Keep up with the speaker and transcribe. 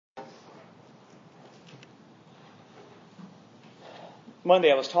Monday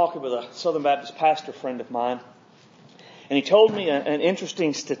I was talking with a Southern Baptist pastor friend of mine, and he told me an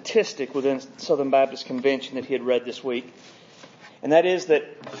interesting statistic within Southern Baptist Convention that he had read this week. And that is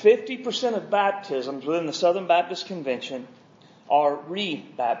that 50% of baptisms within the Southern Baptist Convention are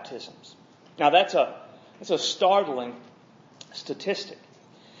re-baptisms. Now that's a startling statistic.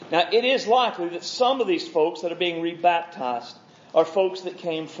 Now it is likely that some of these folks that are being rebaptized are folks that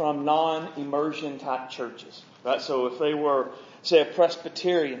came from non-immersion type churches. Right? So if they were, say, a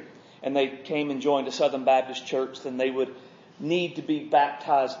Presbyterian and they came and joined a Southern Baptist church, then they would need to be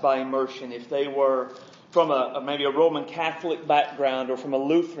baptized by immersion. If they were from maybe a Roman Catholic background or from a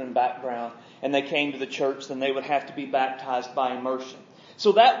Lutheran background and they came to the church, then they would have to be baptized by immersion.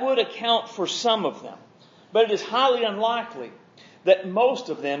 So that would account for some of them. But it is highly unlikely that most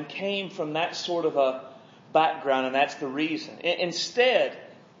of them came from that sort of a background, and that's the reason. Instead,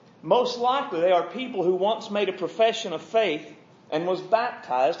 most likely they are people who once made a profession of faith and was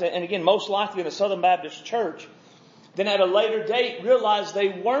baptized, and again, most likely in a Southern Baptist church, then at a later date realized they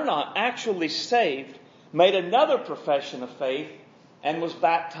were not actually saved, made another profession of faith, and was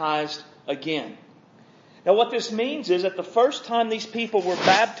baptized again. Now what this means is that the first time these people were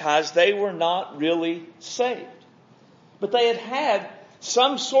baptized, they were not really saved. But they had had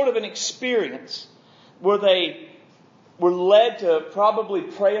some sort of an experience where they were led to probably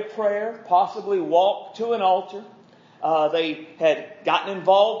pray a prayer, possibly walk to an altar. They had gotten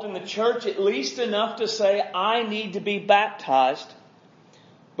involved in the church at least enough to say, I need to be baptized.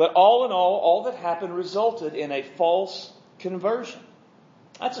 But all in all that happened resulted in a false conversion.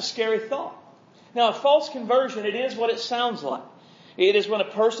 That's a scary thought. Now, a false conversion, it is what it sounds like. It is when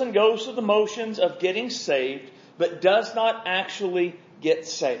a person goes through the motions of getting saved, but does not actually get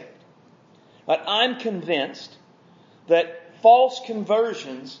saved. But I'm convinced that false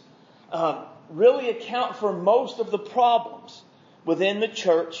conversions really account for most of the problems within the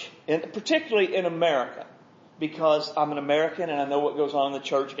church, and particularly in America, because I'm an American and I know what goes on in the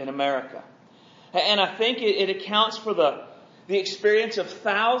church in America. And I think it accounts for the experience of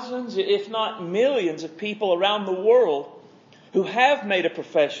thousands, if not millions, of people around the world who have made a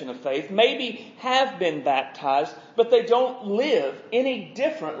profession of faith, maybe have been baptized, but they don't live any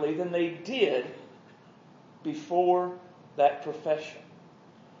differently than they did before that profession.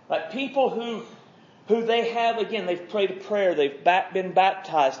 Like people who they have, again, they've prayed a prayer, they've been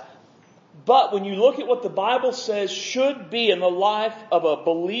baptized. But when you look at what the Bible says should be in the life of a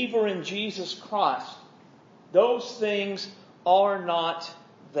believer in Jesus Christ, those things are not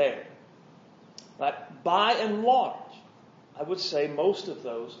there. But by and large, I would say most of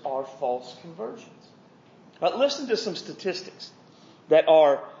those are false conversions. But listen to some statistics that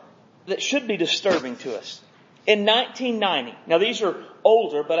should be disturbing to us. In 1990, now these are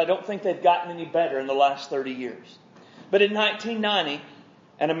older, but I don't think they've gotten any better in the last 30 years. But in 1990,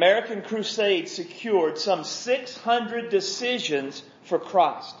 an American crusade secured some 600 decisions for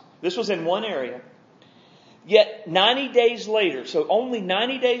Christ. This was in one area. Yet 90 days later, so only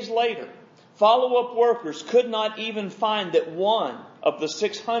 90 days later, follow-up workers could not even find that one of the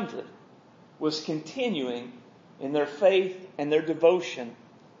 600 was continuing in their faith and their devotion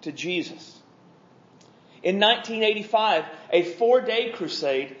to Jesus. In 1985, a 4-day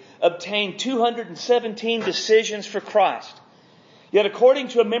crusade obtained 217 decisions for Christ. Yet according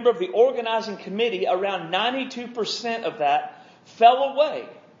to a member of the organizing committee, around 92% of that fell away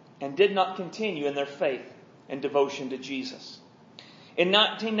and did not continue in their faith and devotion to Jesus. In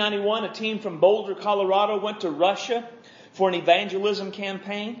 1991, a team from Boulder, Colorado went to Russia for an evangelism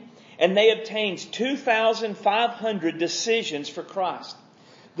campaign, and they obtained 2,500 decisions for Christ.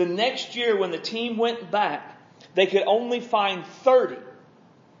 The next year, when the team went back, they could only find 30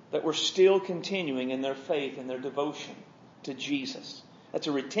 that were still continuing in their faith and their devotion to Jesus. That's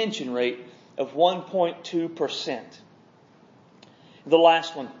a retention rate of 1.2%. The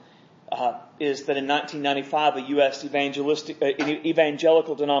last one is that in 1995, a U.S.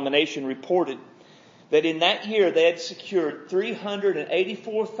 evangelical denomination reported that in that year they had secured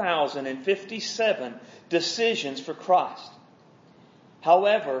 384,057 decisions for Christ.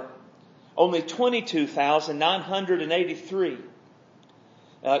 However, only 22,983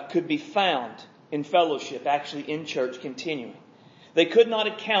 could be found in fellowship, actually in church continuing. They could not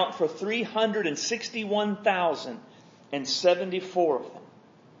account for 361,074 of them.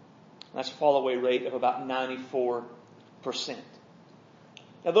 That's a fall away rate of about 94%.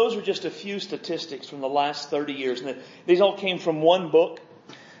 Now those are just a few statistics from the last 30 years. And these all came from one book,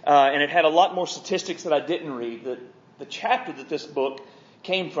 and it had a lot more statistics that I didn't read. The chapter that this book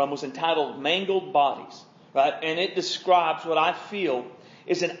came from was entitled Mangled Bodies, right? And it describes what I feel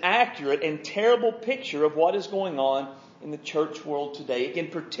is an accurate and terrible picture of what is going on in the church world today. Again,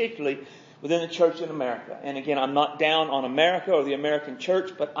 particularly within the church in America. And again, I'm not down on America or the American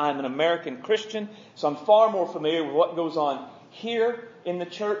church, but I'm an American Christian, so I'm far more familiar with what goes on here in the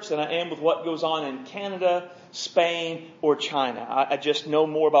church than I am with what goes on in Canada, Spain, or China. I just know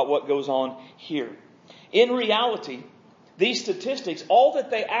more about what goes on here. In reality, these statistics, all that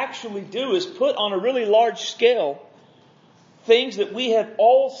they actually do is put on a really large scale things that we have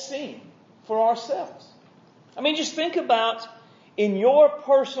all seen for ourselves. I mean, just think about in your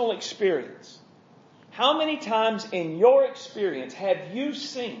personal experience, how many times in your experience have you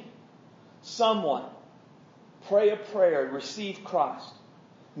seen someone pray a prayer and receive Christ?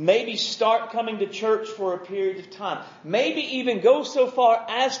 Maybe start coming to church for a period of time. Maybe even go so far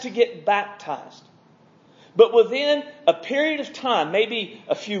as to get baptized. But within a period of time, maybe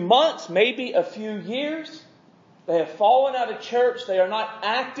a few months, maybe a few years, they have fallen out of church. They are not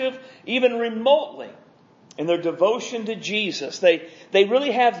active even remotely in their devotion to Jesus. They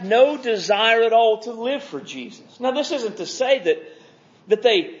really have no desire at all to live for Jesus. Now, this isn't to say that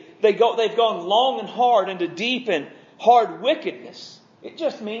they've gone long and hard into deep and hard wickedness. It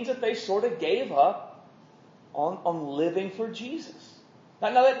just means that they sort of gave up on living for Jesus.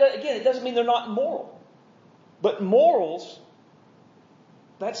 Now again, it doesn't mean they're not moral. But morals,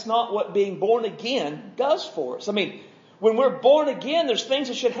 that's not what being born again does for us. I mean, when we're born again, there's things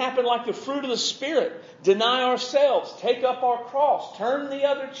that should happen like the fruit of the Spirit. Deny ourselves, take up our cross, turn the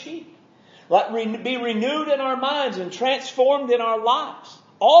other cheek. Be renewed in our minds and transformed in our lives.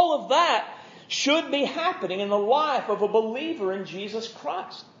 All of that should be happening in the life of a believer in Jesus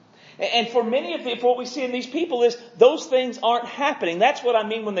Christ. And for many of what we see in these people is those things aren't happening. That's what I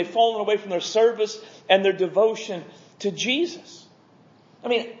mean when they've fallen away from their service and their devotion to Jesus. I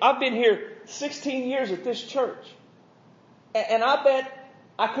mean, I've been here 16 years at this church. And I bet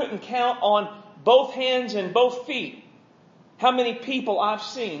I couldn't count on both hands and both feet how many people I've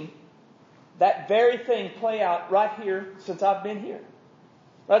seen that very thing play out right here since I've been here.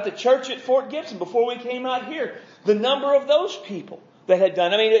 At the church at Fort Gibson, before we came out here, the number of those people that had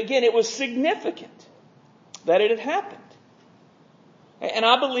done. I mean, again, it was significant that it had happened. And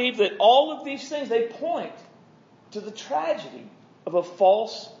I believe that all of these things, they point to the tragedy of a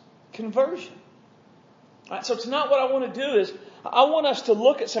false conversion. All right, so tonight what I want to do is I want us to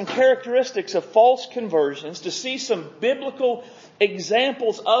look at some characteristics of false conversions, to see some biblical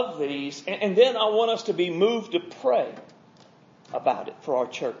examples of these, and then I want us to be moved to pray about it for our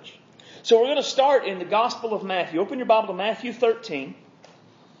church. So we're going to start in the Gospel of Matthew. Open your Bible to Matthew 13.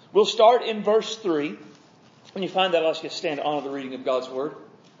 We'll start in verse 3. When you find that, I'll ask you to stand to honor the reading of God's Word.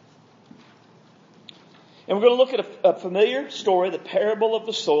 And we're going to look at a familiar story, the parable of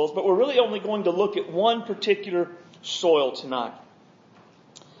the soils, but we're really only going to look at one particular soil tonight.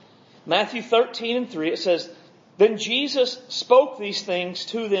 Matthew 13 and 3, it says, "Then Jesus spoke these things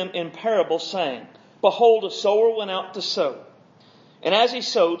to them in parables, saying, Behold, a sower went out to sow. And as he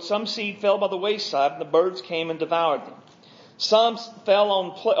sowed, some seed fell by the wayside, and the birds came and devoured them. Some fell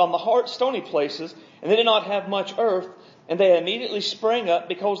on the hard, stony places, and they did not have much earth, and they immediately sprang up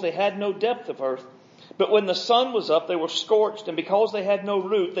because they had no depth of earth. But when the sun was up, they were scorched, and because they had no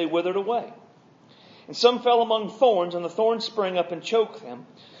root, they withered away. And some fell among thorns, and the thorns sprang up and choked them.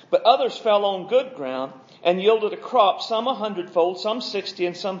 But others fell on good ground, and yielded a crop, some 100-fold, some 60,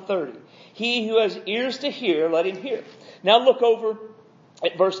 and some 30. He who has ears to hear, let him hear." Now look over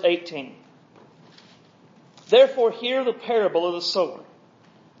at verse 18. "Therefore hear the parable of the sower.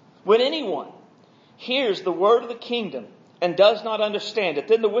 When anyone hears the word of the kingdom and does not understand it,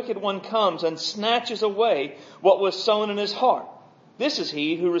 then the wicked one comes and snatches away what was sown in his heart. This is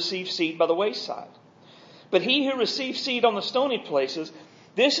he who receives seed by the wayside. But he who receives seed on the stony places,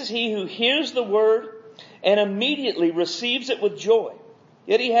 this is he who hears the word and immediately receives it with joy.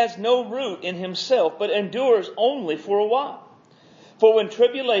 Yet he has no root in himself, but endures only for a while. For when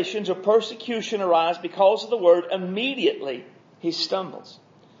tribulations or persecution arise because of the word, immediately he stumbles.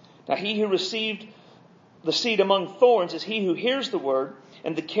 Now he who received the seed among thorns is he who hears the word,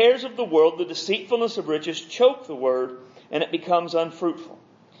 and the cares of the world, the deceitfulness of riches, choke the word, and it becomes unfruitful.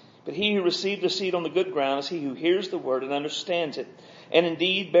 But he who received the seed on the good ground is he who hears the word and understands it, and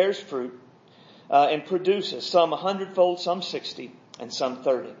indeed bears fruit, and produces some 100-fold, some 60, and some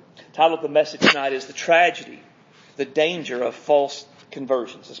 30. The title of the message tonight is The Tragedy, the Danger of False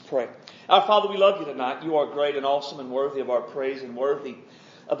Conversions. Let's pray. Our Father, we love you tonight. You are great and awesome and worthy of our praise and worthy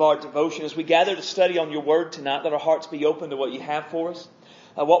of our devotion. As we gather to study on your word tonight, let our hearts be open to what you have for us.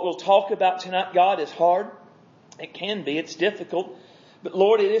 What we'll talk about tonight, God, is hard. It can be. It's difficult. But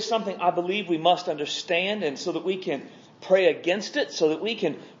Lord, it is something I believe we must understand, and so that we can pray against it so that we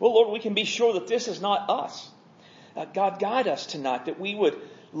can, well, Lord, we can be sure that this is not us. God, guide us tonight, that we would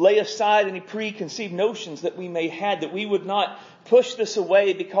lay aside any preconceived notions that we may have, that we would not push this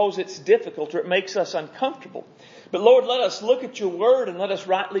away because it's difficult or it makes us uncomfortable. But Lord, let us look at your word and let us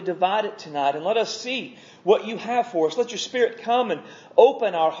rightly divide it tonight, and let us see what you have for us. Let your Spirit come and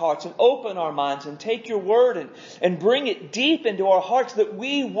open our hearts and open our minds and take your word and bring it deep into our hearts, that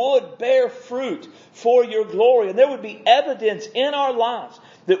we would bear fruit for your glory. And there would be evidence in our lives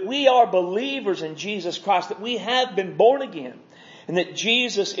that we are believers in Jesus Christ, that we have been born again, and that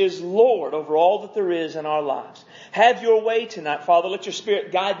Jesus is Lord over all that there is in our lives. Have your way tonight, Father. Let your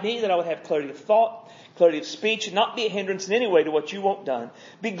Spirit guide me, that I would have clarity of thought, clarity of speech, and not be a hindrance in any way to what you want done.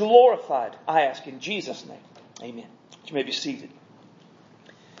 Be glorified, I ask in Jesus' name. Amen. You may be seated.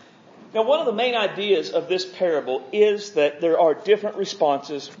 Now, one of the main ideas of this parable is that there are different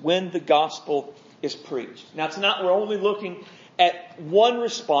responses when the gospel is preached. Now, tonight we're only looking at one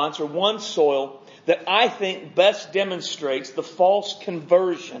response or one soil that I think best demonstrates the false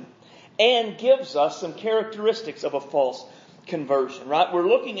conversion and gives us some characteristics of a false conversion, right? We're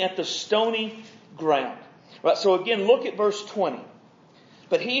looking at the stony ground, right? So again, look at verse 20.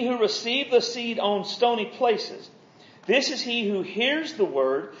 But he who received the seed on stony places, this is he who hears the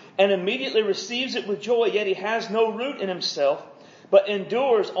word and immediately receives it with joy, yet he has no root in himself, but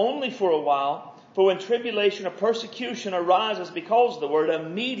endures only for a while. For when tribulation or persecution arises because of the word,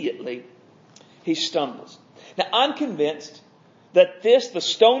 immediately he stumbles. Now, I'm convinced that the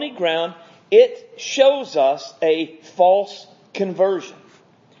stony ground, it shows us a false conversion.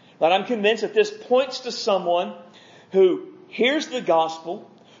 But I'm convinced that this points to someone who hears the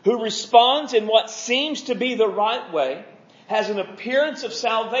gospel, who responds in what seems to be the right way, has an appearance of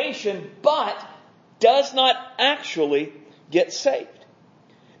salvation, but does not actually get saved.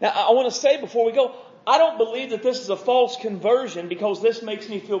 Now, I want to say before we go, I don't believe that this is a false conversion because this makes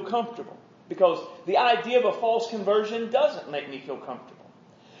me feel comfortable. Because the idea of a false conversion doesn't make me feel comfortable.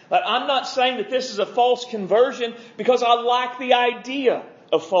 But I'm not saying that this is a false conversion because I like the idea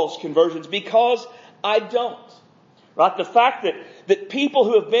of false conversions, because I don't. Right? The fact that people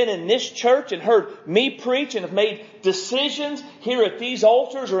who have been in this church and heard me preach and have made decisions here at these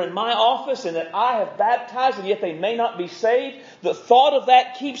altars or in my office, and that I have baptized and yet they may not be saved, the thought of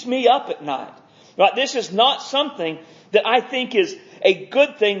that keeps me up at night. Right? This is not something that I think is a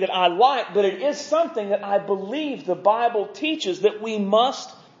good thing that I like, but it is something that I believe the Bible teaches that we must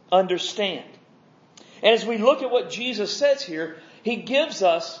understand. And as we look at what Jesus says here, He gives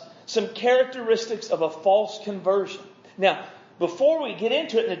us some characteristics of a false conversion. Now, before we get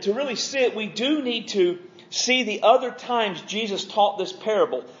into it and to really see it, we do need to see the other times Jesus taught this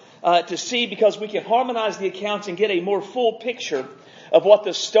parable to see, because we can harmonize the accounts and get a more full picture of what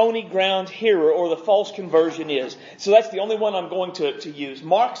the stony ground hearer or the false conversion is. So that's the only one I'm going to use.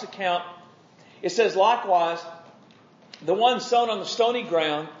 Mark's account, it says, likewise, the one sown on the stony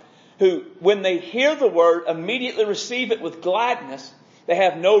ground, who, when they hear the word, immediately receive it with gladness. They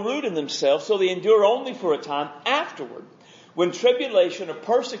have no root in themselves, so they endure only for a time. Afterward, when tribulation or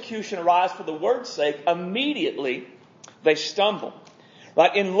persecution arise for the word's sake, immediately they stumble.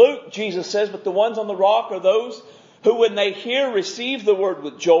 Right? In Luke, Jesus says, but the ones on the rock are those who, when they hear, receive the word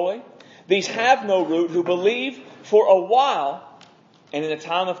with joy. These have no root, who believe for a while, and in a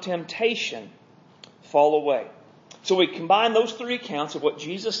time of temptation fall away. So we combine those three accounts of what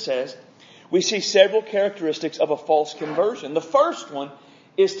Jesus says. We see several characteristics of a false conversion. The first one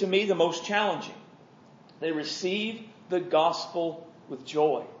is, to me, the most challenging. They receive the gospel with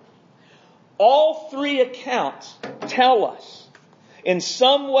joy. All three accounts tell us in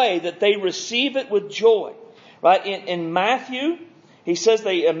some way that they receive it with joy. Right? In Matthew, he says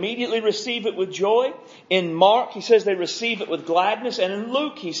they immediately receive it with joy. In Mark, he says they receive it with gladness. And in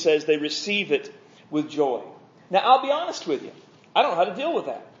Luke, he says they receive it with joy. Now, I'll be honest with you. I don't know how to deal with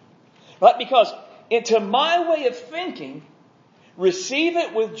that. Right? Because to my way of thinking, receive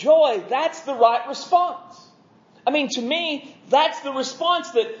it with joy, that's the right response. I mean, to me, that's the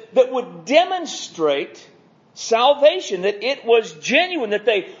response that would demonstrate salvation, that it was genuine, that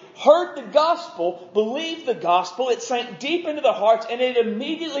they heard the gospel, believed the gospel, it sank deep into their hearts, and it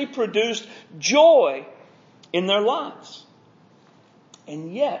immediately produced joy in their lives.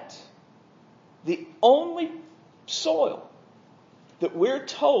 And yet, the only soil that we're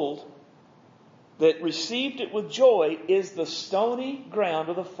told that received it with joy is the stony ground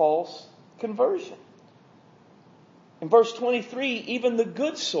of the false conversion. In verse 23, even the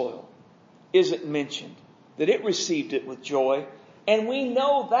good soil isn't mentioned, that it received it with joy. And we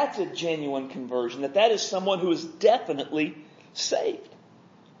know that's a genuine conversion, that is someone who is definitely saved.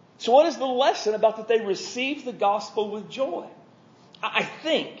 So what is the lesson about that they received the gospel with joy? I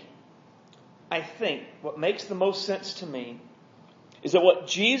think what makes the most sense to me is that what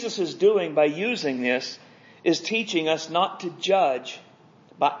Jesus is doing by using this is teaching us not to judge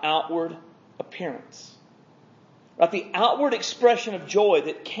by outward appearance. Right? The outward expression of joy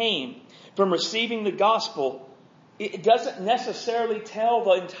that came from receiving the gospel, it doesn't necessarily tell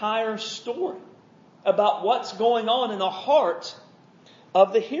the entire story about what's going on in the heart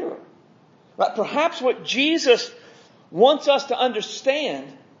of the hearer. Right? Perhaps what Jesus wants us to understand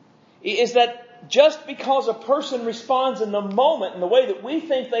is that just because a person responds in the moment in the way that we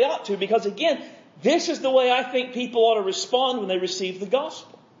think they ought to, because again, this is the way I think people ought to respond when they receive the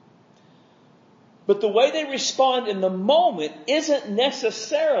gospel. But the way they respond in the moment isn't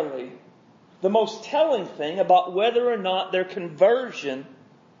necessarily the most telling thing about whether or not their conversion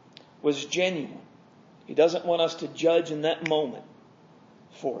was genuine. He doesn't want us to judge in that moment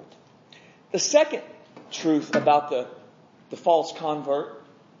for it. The second truth about the false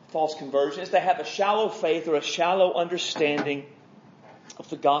conversion is they have a shallow faith or a shallow understanding of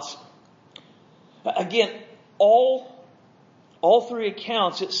the gospel. Again, all three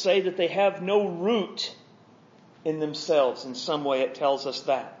accounts it say that they have no root in themselves. In some way it tells us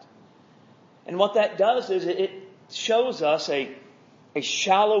that. And what that does is it shows us a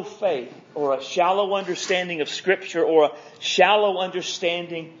shallow faith or a shallow understanding of Scripture or a shallow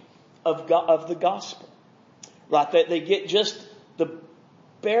understanding of the gospel. Right? That they get just the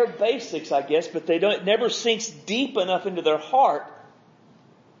bare basics, I guess, but it never sinks deep enough into their heart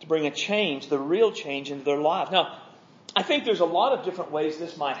to bring a change, the real change into their lives. Now, I think there's a lot of different ways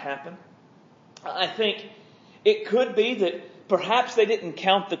this might happen. I think it could be that perhaps they didn't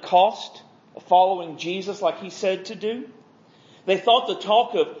count the cost of following Jesus like He said to do. They thought the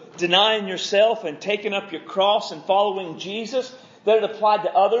talk of denying yourself and taking up your cross and following Jesus, that it applied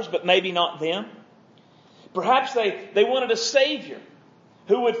to others, but maybe not them. Perhaps they wanted a Savior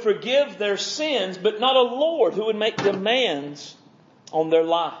who would forgive their sins, but not a Lord who would make demands on their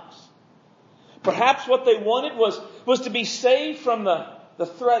lives. Perhaps what they wanted was to be saved from the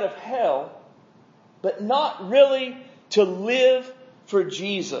threat of hell, but not really to live for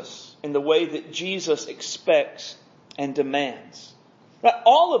Jesus in the way that Jesus expects and demands. Right?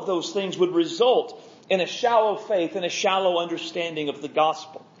 All of those things would result in a shallow faith and a shallow understanding of the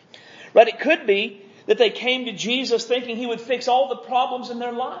gospel. Right? It could be that they came to Jesus thinking He would fix all the problems in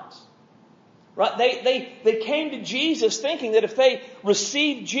their lives. Right? They came to Jesus thinking that if they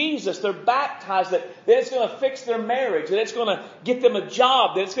receive Jesus, they're baptized, that it's going to fix their marriage, that it's going to get them a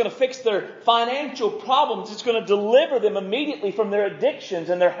job, that it's going to fix their financial problems, it's going to deliver them immediately from their addictions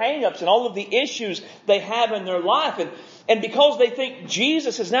and their hang-ups and all of the issues they have in their life. And because they think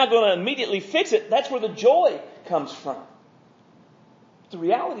Jesus is now going to immediately fix it, that's where the joy comes from. The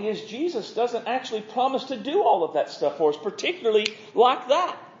reality is Jesus doesn't actually promise to do all of that stuff for us, particularly like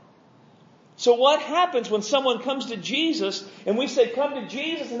that. So what happens when someone comes to Jesus and we say, come to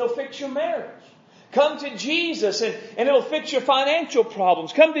Jesus and He'll fix your marriage. Come to Jesus and It'll fix your financial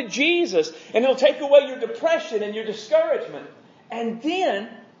problems. Come to Jesus and He'll take away your depression and your discouragement. And then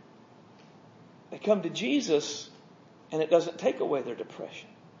they come to Jesus and it doesn't take away their depression.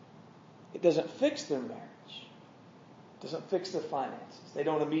 It doesn't fix their marriage. It doesn't fix their finances. They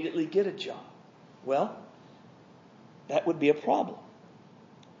don't immediately get a job. Well, that would be a problem.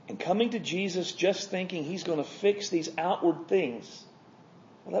 And coming to Jesus just thinking He's going to fix these outward things,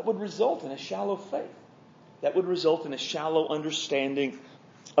 well, that would result in a shallow faith. That would result in a shallow understanding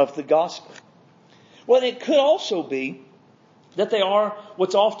of the gospel. Well, it could also be that they are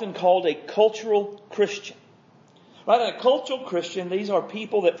what's often called a cultural Christian. Right? And a cultural Christian, these are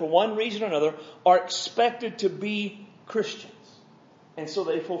people that for one reason or another are expected to be Christians. And so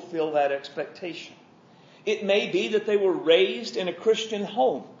they fulfill that expectation. It may be that they were raised in a Christian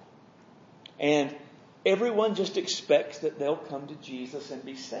home. And everyone just expects that they'll come to Jesus and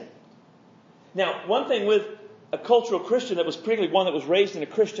be saved. Now, one thing with a cultural Christian that was particularly one that was raised in a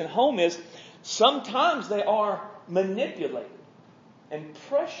Christian home is sometimes they are manipulated and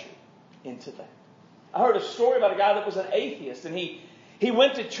pressured into that. I heard a story about a guy that was an atheist, and he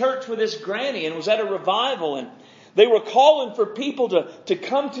went to church with his granny and was at a revival, and they were calling for people to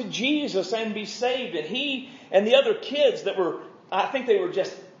come to Jesus and be saved. And he and the other kids that were, I think they were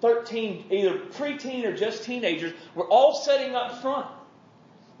just 13, either preteen or just teenagers, were all sitting up front.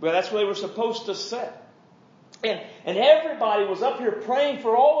 Well, that's where they were supposed to sit. And everybody was up here praying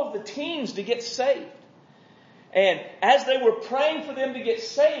for all of the teens to get saved. And as they were praying for them to get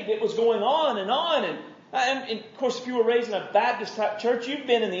saved, it was going on. And of course, if you were raised in a Baptist type church, you've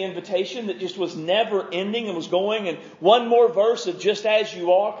been in the invitation that just was never ending and was going, and one more verse of just as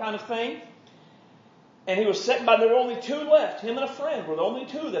you are kind of thing. And he was sitting by, there were only two left. Him and a friend were the only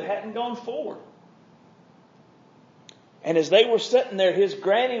two that hadn't gone forward. And as they were sitting there, his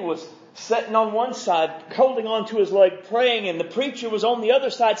granny was sitting on one side, holding on to his leg, praying, and the preacher was on the other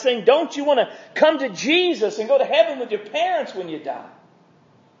side saying, don't you want to come to Jesus and go to heaven with your parents when you die?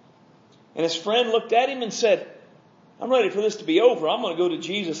 And his friend looked at him and said, I'm ready for this to be over. I'm going to go to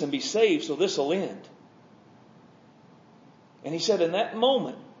Jesus and be saved, so this will end. And he said in that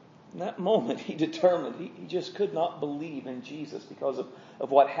moment, he determined he just could not believe in Jesus because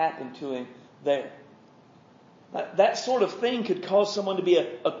of what happened to him there. That sort of thing could cause someone to be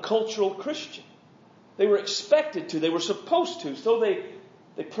a cultural Christian. They were expected to. They were supposed to. So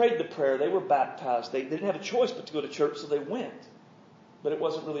they prayed the prayer. They were baptized. They didn't have a choice but to go to church, so they went. But it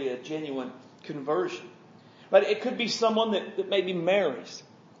wasn't really a genuine conversion. But it could be someone that maybe marries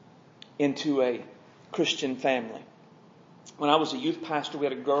into a Christian family. When I was a youth pastor, we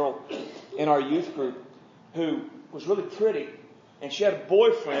had a girl in our youth group who was really pretty. And she had a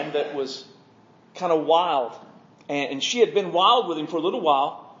boyfriend that was kind of wild. And she had been wild with him for a little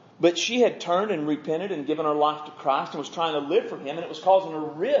while. But she had turned and repented and given her life to Christ and was trying to live for him. And it was causing a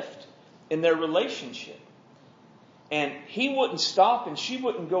rift in their relationship. And he wouldn't stop and she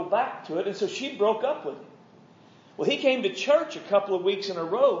wouldn't go back to it. And so she broke up with him. Well, he came to church a couple of weeks in a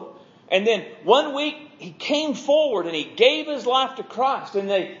row. And then one week he came forward and he gave his life to Christ. And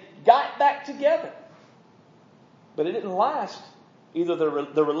they got back together. But it didn't last, either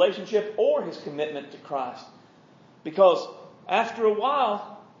the relationship or his commitment to Christ. Because after a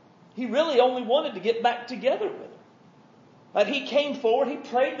while, he really only wanted to get back together with her. But he came forward, he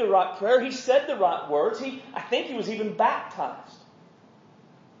prayed the right prayer, he said the right words. I think he was even baptized.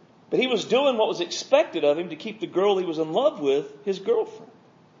 But he was doing what was expected of him to keep the girl he was in love with his girlfriend.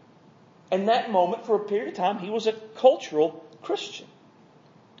 And that moment, for a period of time, he was a cultural Christian.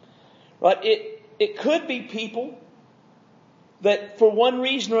 Right? It could be people that for one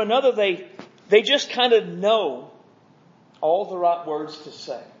reason or another, they just kind of know all the right words to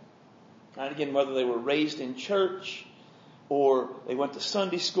say. Right? Again, whether they were raised in church or they went to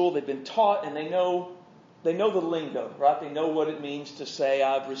Sunday school, they've been taught and they know the lingo, right? They know what it means to say,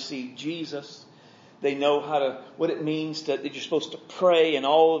 I've received Jesus. They know what it means that you're supposed to pray and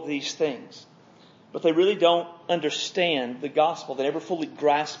all of these things. But they really don't understand the gospel. They never fully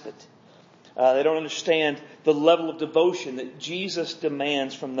grasp it. They don't understand the level of devotion that Jesus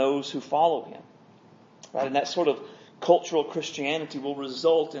demands from those who follow him. Right? And that sort of cultural Christianity will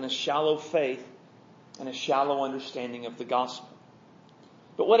result in a shallow faith and a shallow understanding of the gospel.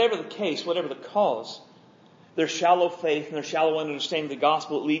 But whatever the case, whatever the cause, their shallow faith and their shallow understanding of the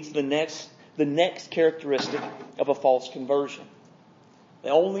gospel, it leads to the next characteristic of a false conversion. They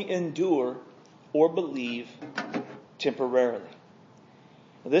only endure or believe temporarily.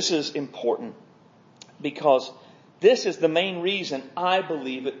 This is important because this is the main reason I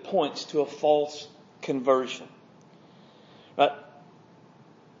believe it points to a false conversion.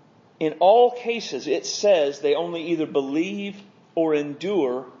 In all cases, it says they only either believe or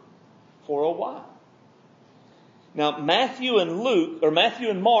endure for a while. Now, Matthew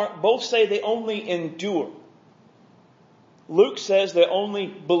and Mark both say they only endure. Luke says they only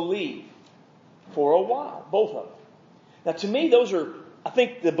believe for a while, both of them. Now, to me, I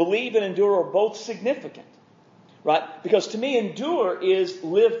think the believe and endure are both significant, right? Because to me, endure is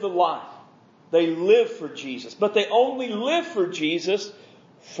live the life. They live for Jesus, but they only live for Jesus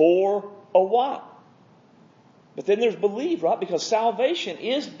for a while. But then there's believe, right? Because salvation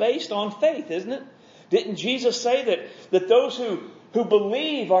is based on faith, isn't it? Didn't Jesus say that those who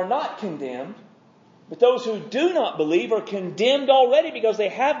believe are not condemned, but those who do not believe are condemned already because they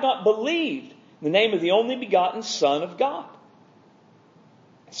have not believed in the name of the only begotten Son of God?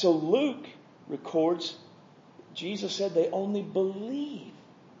 So Luke records Jesus said they only believe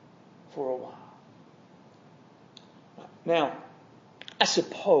for a while. Now, I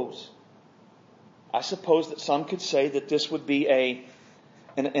suppose that some could say that this would be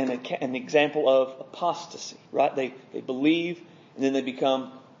an example of apostasy, right? They believe and then they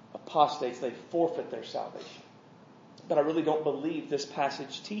become apostates. They forfeit their salvation. But I really don't believe this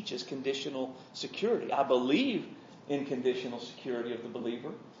passage teaches conditional security. I believe in conditional security of the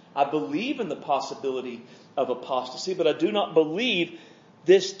believer. I believe in the possibility of apostasy, but I do not believe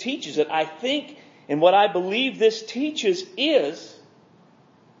this teaches it. I think, and what I believe this teaches is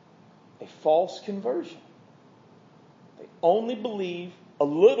a false conversion. They only believe a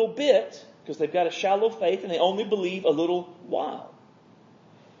little bit because they've got a shallow faith and they only believe a little while.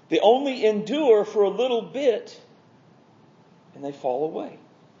 They only endure for a little bit and they fall away.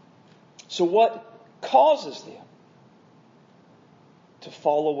 So what causes them to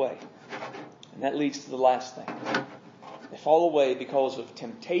fall away? And that leads to the last thing. They fall away because of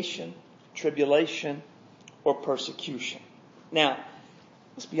temptation, tribulation, or persecution. Now,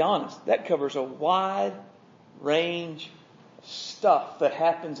 let's be honest. That covers a wide range of stuff that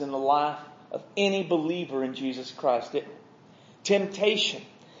happens in the life of any believer in Jesus Christ. Temptation.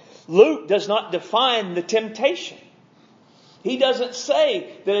 Luke does not define the temptation. He doesn't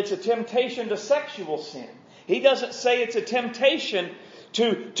say that it's a temptation to sexual sin. He doesn't say it's a temptation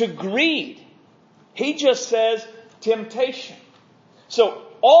to greed. He just says temptation. So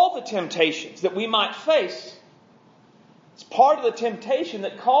all the temptations that we might face, it's part of the temptation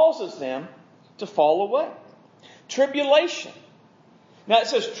that causes them to fall away. Tribulation. Now it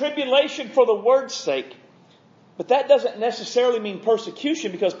says tribulation for the word's sake, but that doesn't necessarily mean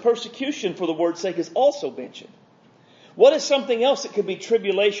persecution, because persecution for the word's sake is also mentioned. What is something else that could be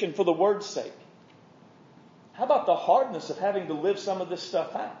tribulation for the word's sake? How about the hardness of having to live some of this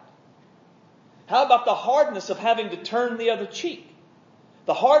stuff out? How about the hardness of having to turn the other cheek?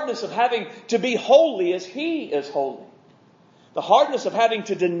 The hardness of having to be holy as He is holy. The hardness of having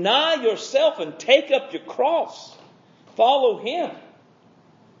to deny yourself and take up your cross. Follow Him.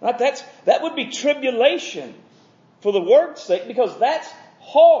 Right? That would be tribulation for the word's sake, because that's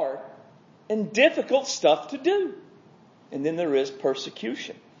hard and difficult stuff to do. And then there is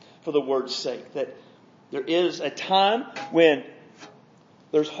persecution for the word's sake. That there is a time when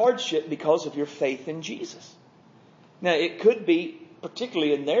there's hardship because of your faith in Jesus. Now, it could be,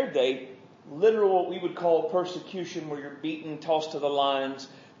 particularly in their day, literal what we would call persecution, where you're beaten, tossed to the lions,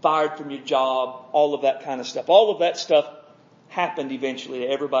 fired from your job, all of that kind of stuff. All of that stuff happened eventually to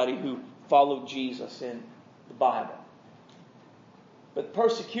everybody who followed Jesus in the Bible. But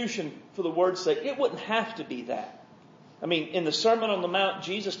persecution for the word's sake, it wouldn't have to be that. I mean, in the Sermon on the Mount,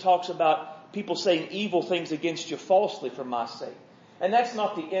 Jesus talks about people saying evil things against you falsely for my sake. And that's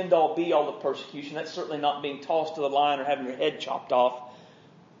not the end-all, be-all of persecution. That's certainly not being tossed to the lion or having your head chopped off.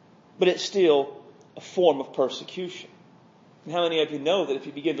 But it's still a form of persecution. And how many of you know that if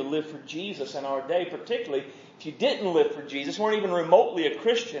you begin to live for Jesus in our day, particularly if you didn't live for Jesus, weren't even remotely a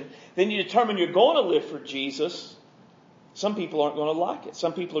Christian, then you determine you're going to live for Jesus, some people aren't going to like it.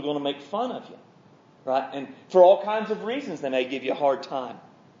 Some people are going to make fun of you. Right? And for all kinds of reasons, they may give you a hard time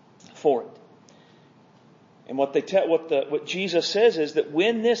for it. And what Jesus says is that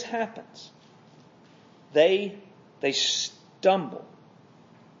when this happens, they stumble.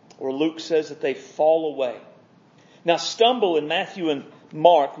 Or Luke says that they fall away. Now, stumble in Matthew and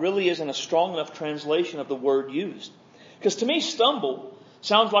Mark really isn't a strong enough translation of the word used. Because to me, stumble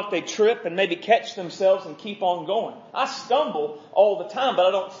sounds like they trip and maybe catch themselves and keep on going. I stumble all the time, but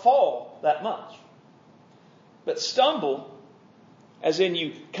I don't fall that much. But stumble, as in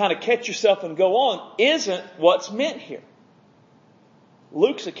you kind of catch yourself and go on, isn't what's meant here.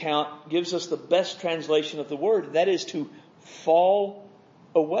 Luke's account gives us the best translation of the word. That is to fall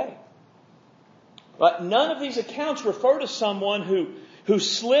away. But none of these accounts refer to someone who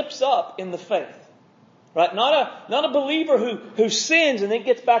slips up in the faith. Right? Not a believer who sins and then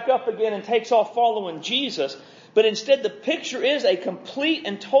gets back up again and takes off following Jesus. But instead the picture is a complete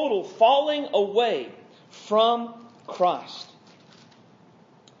and total falling away from Christ.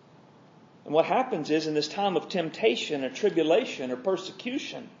 And what happens is, in this time of temptation or tribulation or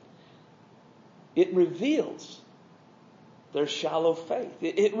persecution, it reveals their shallow faith.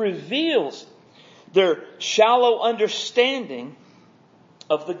 It reveals their shallow understanding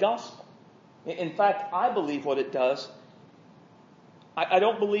of the gospel. In fact, I believe what it does, I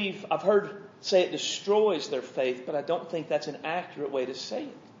don't believe, I've heard say it destroys their faith, but I don't think that's an accurate way to say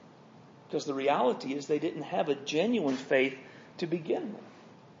it. Because the reality is they didn't have a genuine faith to begin with.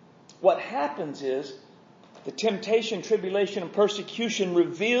 What happens is the temptation, tribulation, and persecution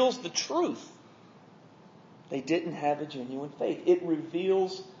reveals the truth. They didn't have a genuine faith. It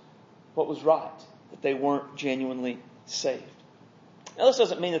reveals what was right, that they weren't genuinely saved. Now, this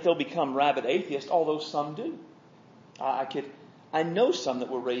doesn't mean that they'll become rabid atheists, although some do. I know some that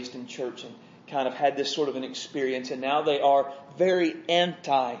were raised in church and kind of had this sort of an experience, and now they are very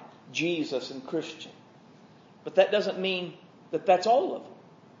anti-Jesus and Christian. But that doesn't mean that that's all of them.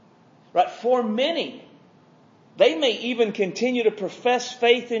 Right? For many, they may even continue to profess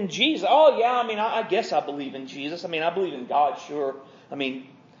faith in Jesus. Oh yeah, I guess I believe in Jesus. I believe in God, sure.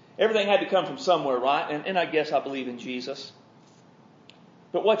 Everything had to come from somewhere, right? And I guess I believe in Jesus.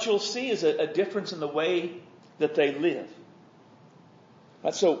 But what you'll see is a difference in the way that they live.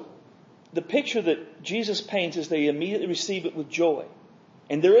 Right? So the picture that Jesus paints is they immediately receive it with joy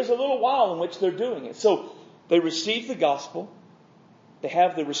And there is a little while in which they're doing it. So they receive the gospel. They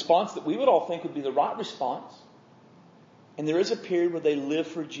have the response that we would all think would be the right response. And there is a period where they live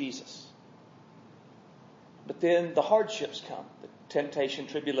for Jesus. But then the hardships come. The temptation,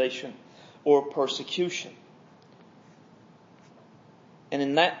 tribulation, or persecution. And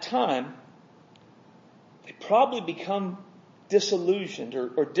in that time, they probably become disillusioned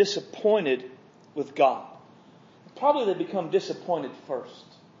or disappointed with God. Probably they become disappointed first.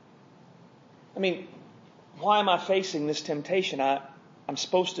 I mean, why am I facing this temptation? I'm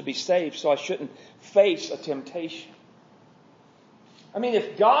supposed to be saved, so I shouldn't face a temptation. I mean,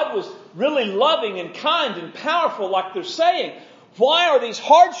 if God was really loving and kind and powerful like they're saying, why are these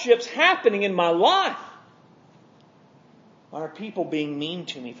hardships happening in my life? Why are people being mean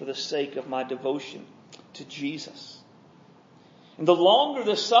to me for the sake of my devotion to Jesus? And the longer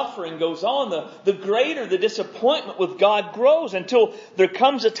the suffering goes on, the greater the disappointment with God grows, until there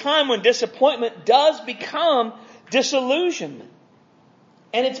comes a time when disappointment does become disillusionment.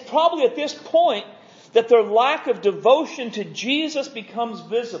 And it's probably at this point that their lack of devotion to Jesus becomes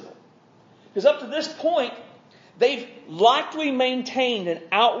visible. Because up to this point, they've likely maintained an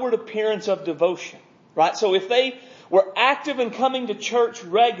outward appearance of devotion. Right? So if they were active in coming to church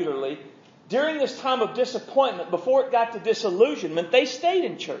regularly, during this time of disappointment, before it got to disillusionment, they stayed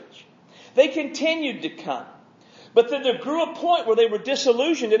in church. They continued to come. But then there grew a point where they were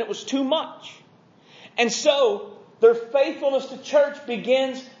disillusioned and it was too much. And so their faithfulness to church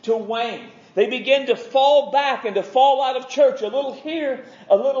begins to wane. They begin to fall back and to fall out of church, a little here,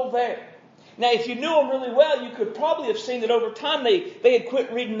 a little there. Now, if you knew them really well, you could probably have seen that over time they had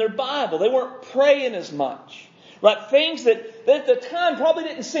quit reading their Bible. They weren't praying as much. Right? Things that at the time probably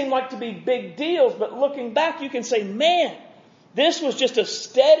didn't seem like to be big deals, but looking back you can say, man, this was just a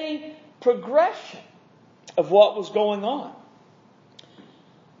steady progression of what was going on.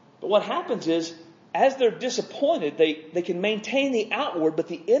 But what happens is, as they're disappointed, they can maintain the outward, but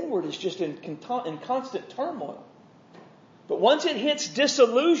the inward is just in constant turmoil. But once it hits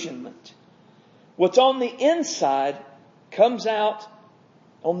disillusionment, what's on the inside comes out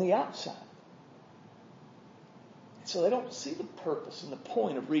on the outside. So they don't see the purpose and the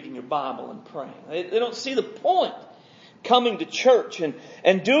point of reading your Bible and praying. They don't see the point coming to church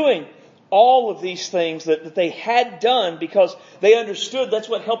and doing all of these things that they had done, because they understood that's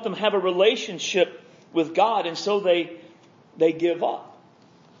what helped them have a relationship with God, and so they give up.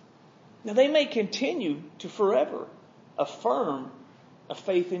 Now they may continue to forever affirm a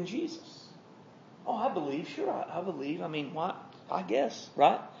faith in Jesus. Oh, I believe, sure, I believe. I mean, why? I guess,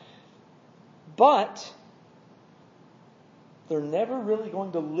 right? But they're never really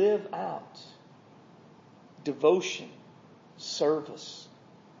going to live out devotion, service,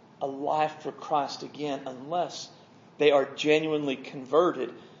 a life for Christ again, unless they are genuinely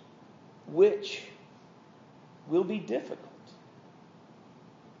converted, which will be difficult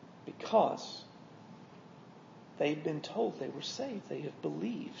because they've been told they were saved. They have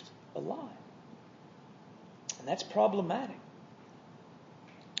believed a lie. And that's problematic.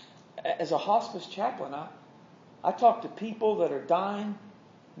 As a hospice chaplain, I talk to people that are dying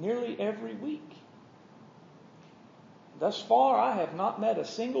nearly every week. Thus far, I have not met a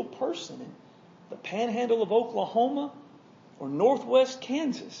single person in the panhandle of Oklahoma or northwest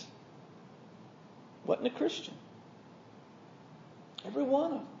Kansas wasn't a Christian. Every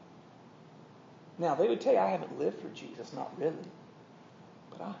one of them. Now, they would tell you, I haven't lived for Jesus. Not really.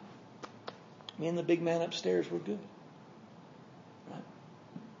 But me and the big man upstairs were good. Right?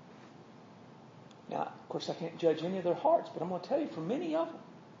 Now, of course, I can't judge any of their hearts, but I'm going to tell you, for many of them,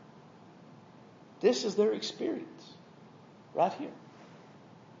 this is their experience. Right here.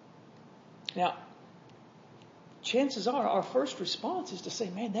 Now, chances are our first response is to say,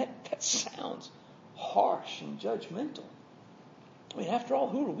 man, that sounds harsh and judgmental. I mean, after all,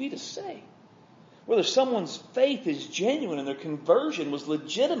 who are we to say whether someone's faith is genuine and their conversion was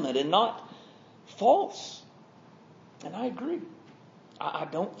legitimate and not false? And I agree. I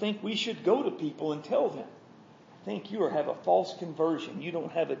don't think we should go to people and tell them, I think you have a false conversion. You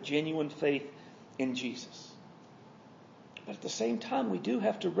don't have a genuine faith in Jesus. But at the same time, we do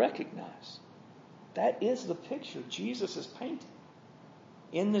have to recognize that is the picture Jesus is painting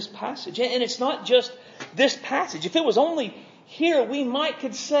in this passage. And it's not just this passage. If it was only here, we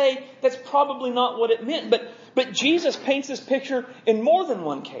could say that's probably not what it meant. But Jesus paints this picture in more than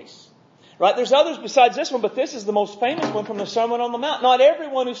one case. Right? There's others besides this one, but this is the most famous one from the Sermon on the Mount. Not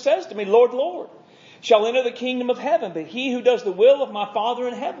everyone who says to me, Lord, Lord, shall enter the kingdom of heaven, but he who does the will of my Father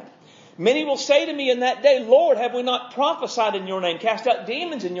in heaven. Many will say to me in that day, Lord, have we not prophesied in your name, cast out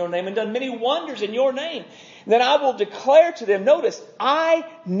demons in your name, and done many wonders in your name? And then I will declare to them, notice, I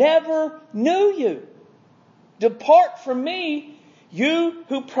never knew you. Depart from me, you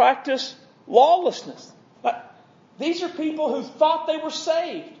who practice lawlessness. These are people who thought they were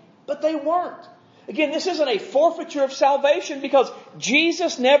saved, but they weren't. Again, this isn't a forfeiture of salvation because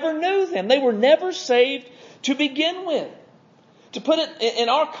Jesus never knew them. They were never saved to begin with. To put it in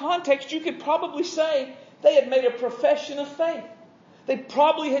our context, you could probably say they had made a profession of faith. They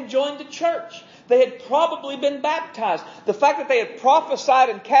probably had joined a church. They had probably been baptized. The fact that they had prophesied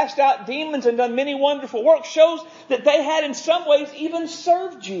and cast out demons and done many wonderful works shows that they had in some ways even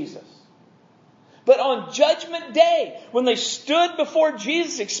served Jesus. But on Judgment Day, when they stood before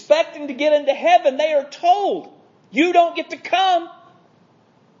Jesus expecting to get into heaven, they are told, you don't get to come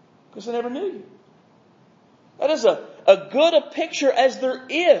because I never knew you. That is a good a picture as there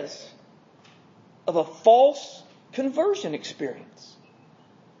is of a false conversion experience.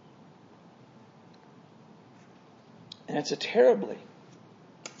 And it's a terribly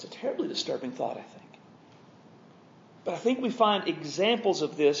disturbing thought, I think. But I think we find examples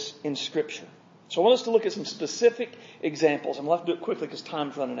of this in Scripture. So I want us to look at some specific examples. I'm going to have to do it quickly because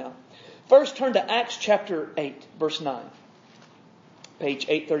time's running out. First, turn to Acts chapter 8, verse 9. Page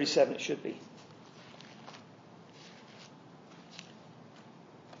 837 it should be.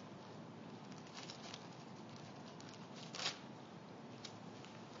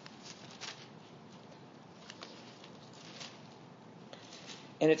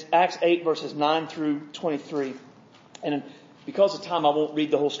 And it's Acts 8 verses 9 through 23. And because of time, I won't read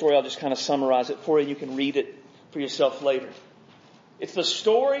the whole story. I'll just kind of summarize it for you. You can read it for yourself later. It's the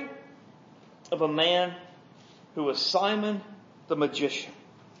story of a man who was Simon the magician.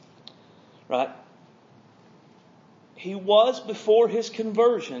 Right? He was, before his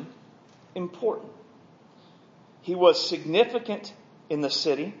conversion, important. He was significant in the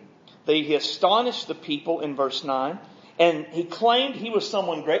city. He astonished the people in verse 9. And he claimed he was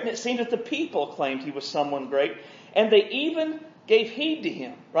someone great. And it seemed that the people claimed he was someone great. And they even gave heed to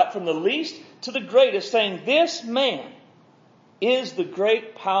him, right? From the least to the greatest, saying, this man is the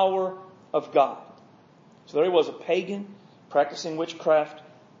great power of God. So there he was, a pagan, practicing witchcraft.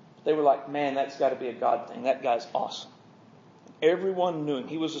 They were like, man, that's got to be a God thing. That guy's awesome. Everyone knew him.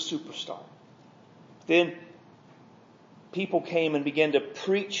 He was a superstar. Then people came and began to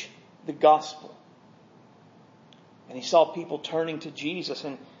preach the gospel. And he saw people turning to Jesus.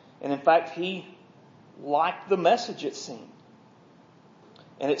 And in fact, he liked the message, it seemed.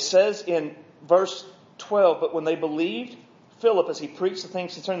 And it says in verse 12, but when they believed Philip as he preached the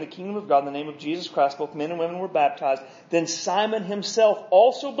things concerning the kingdom of God in the name of Jesus Christ, both men and women were baptized. Then Simon himself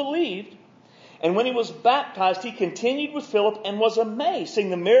also believed. And when he was baptized, he continued with Philip and was amazed, seeing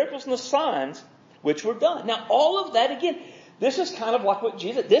the miracles and the signs which were done. Now, all of that, again, this is kind of like what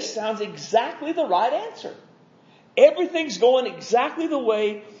Jesus, this sounds exactly the right answer. Everything's going exactly the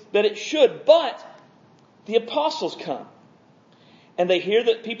way that it should. But the apostles come. And they hear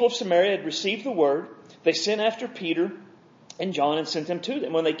that people of Samaria had received the word. They sent after Peter and John and sent them to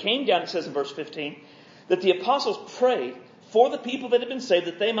them. When they came down, it says in verse 15, that the apostles prayed for the people that had been saved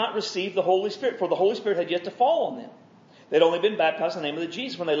that they might receive the Holy Spirit. For the Holy Spirit had yet to fall on them. They'd only been baptized in the name of the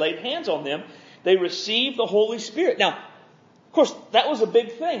Jesus. When they laid hands on them, they received the Holy Spirit. Now, of course, that was a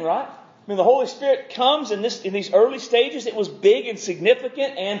big thing, right? I mean, the Holy Spirit comes in these early stages. It was big and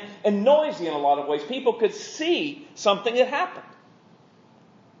significant and noisy in a lot of ways. People could see something that happened.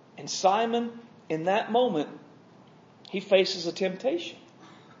 And Simon, in that moment, he faces a temptation.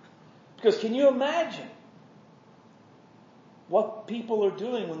 Because can you imagine what people are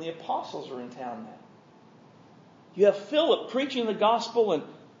doing when the apostles are in town now? You have Philip preaching the gospel and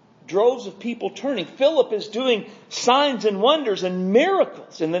droves of people turning. Philip is doing signs and wonders and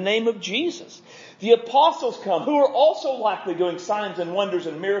miracles in the name of Jesus. The apostles come, who are also likely doing signs and wonders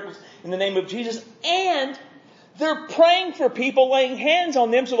and miracles in the name of Jesus. And they're praying for people, laying hands on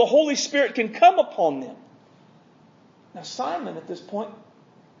them so the Holy Spirit can come upon them. Now Simon, at this point,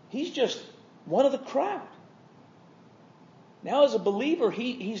 he's just one of the crowd. Now as a believer,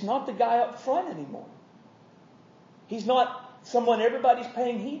 he's not the guy up front anymore. He's not someone everybody's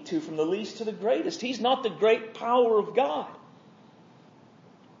paying heed to, from the least to the greatest. He's not the great power of God.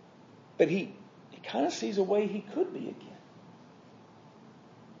 But he kind of sees a way he could be again.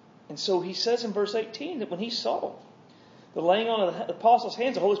 And so he says in verse 18 that when he saw the laying on of the apostles'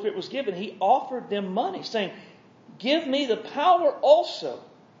 hands, the Holy Spirit was given, he offered them money, saying, give me the power also,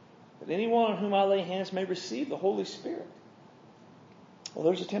 that anyone on whom I lay hands may receive the Holy Spirit. Well,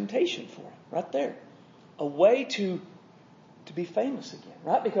 there's a temptation for him right there. A way to be famous again,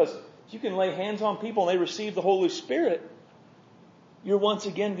 right? Because if you can lay hands on people and they receive the Holy Spirit, you're once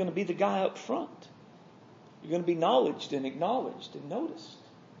again going to be the guy up front. You're going to be acknowledged and noticed.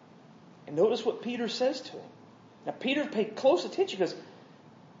 And notice what Peter says to him. Now, Peter paid close attention because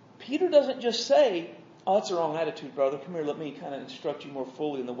Peter doesn't just say, "Oh, that's the wrong attitude, brother. Come here, let me kind of instruct you more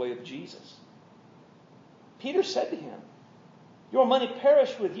fully in the way of Jesus." Peter said to him, "Your money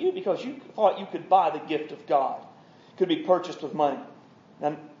perished with you because you thought you could buy the gift of God. It could be purchased with money.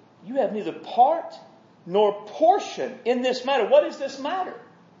 Now, you have neither part nor portion in this matter." What is this matter?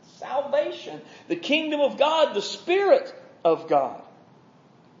 Salvation, the kingdom of God, the Spirit of God.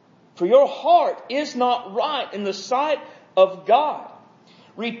 "For your heart is not right in the sight of God.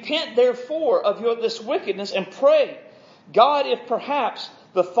 Repent therefore of this wickedness and pray, God, if perhaps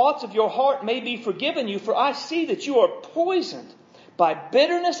the thoughts of your heart may be forgiven you, for I see that you are poisoned by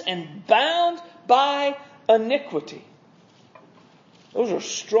bitterness and bound by iniquity." Those are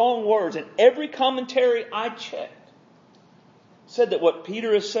strong words, and every commentary I checked said that what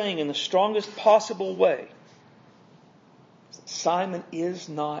Peter is saying in the strongest possible way is that Simon is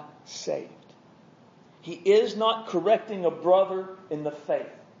not saved. He is not correcting a brother in the faith.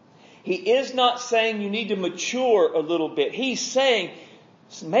 He is not saying you need to mature a little bit. He's saying,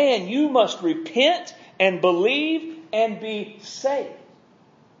 man, you must repent and believe and be saved.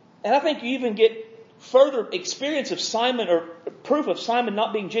 And I think you even get further experience of Simon, or proof of Simon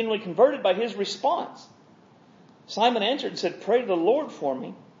not being genuinely converted, by his response. Simon answered and said, "Pray to the Lord for me,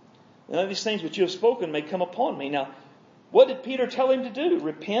 and none of these things which you have spoken may come upon me." Now, what did Peter tell him to do?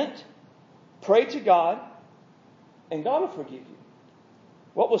 Repent, pray to God, and God will forgive you.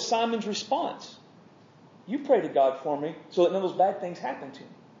 What was Simon's response? You pray to God for me so that none of those bad things happen to me.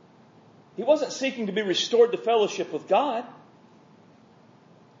 He wasn't seeking to be restored to fellowship with God.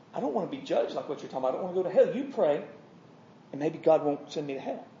 I don't want to be judged like what you're talking about. I don't want to go to hell. You pray, and maybe God won't send me to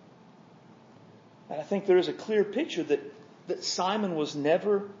hell. And I think there is a clear picture that Simon was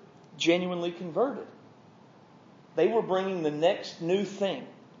never genuinely converted. They were bringing the next new thing,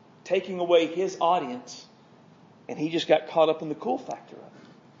 taking away his audience, and he just got caught up in the cool factor of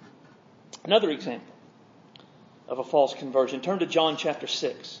it. Another example of a false conversion. Turn to John chapter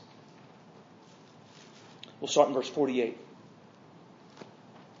 6. We'll start in verse 48.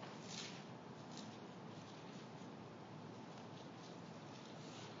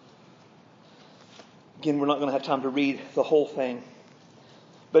 Again, we're not going to have time to read the whole thing.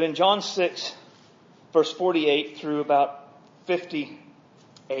 But in John 6, verse 48 through about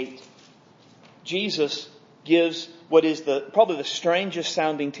 58, Jesus gives what is probably the strangest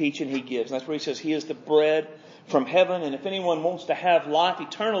sounding teaching he gives. And that's where he says he is the bread from heaven. And if anyone wants to have life,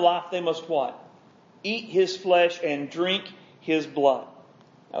 eternal life, they must what? Eat his flesh and drink his blood.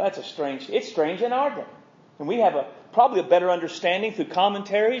 Now it's strange in our day. And we have probably a better understanding through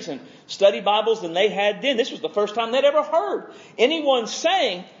commentaries and study Bibles than they had then. This was the first time they'd ever heard anyone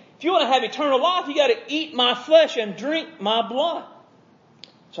saying, if you want to have eternal life, you got to eat my flesh and drink my blood.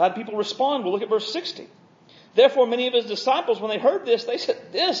 So how did people respond? We'll look at verse 60. Therefore, many of his disciples, when they heard this, they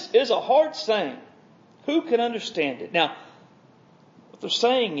said, "This is a hard saying. Who can understand it?" Now, what they're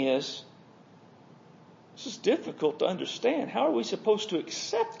saying is, this is difficult to understand. How are we supposed to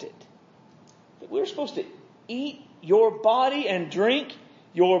accept it? That we're supposed to eat your body and drink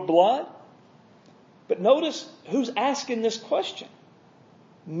your blood? But notice who's asking this question.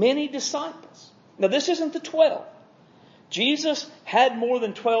 Many disciples. Now, this isn't the 12. Jesus had more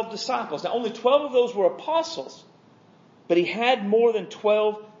than 12 disciples. Now, only 12 of those were apostles, but he had more than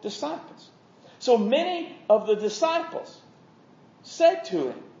 12 disciples. So many of the disciples said to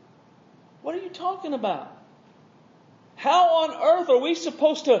him, "What are you talking about? How on earth are we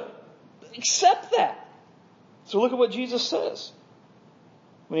supposed to accept that?" So look at what Jesus says.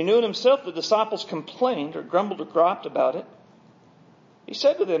 When he knew in himself the disciples complained or grumbled or griped about it, he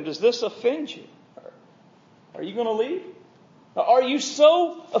said to them, "Does this offend you? Are you going to leave? Are you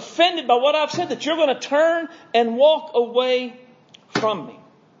so offended by what I've said that you're going to turn and walk away from me?"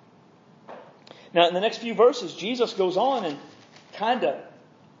 Now, in the next few verses, Jesus goes on and kind of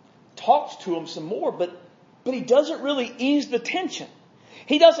talks to them some more, but he doesn't really ease the tension.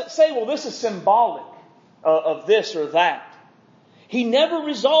 He doesn't say, well, this is symbolic of this or that. He never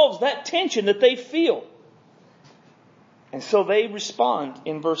resolves that tension that they feel. And so they respond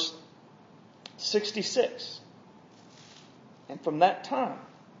in verse 66. And from that time,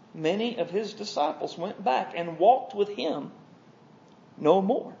 many of his disciples went back and walked with him no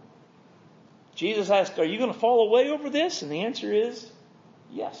more. Jesus asked, "Are you going to fall away over this?" And the answer is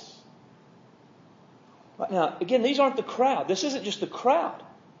yes. Now, again, these aren't the crowd. This isn't just the crowd.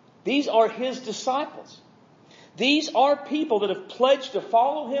 These are his disciples. These are people that have pledged to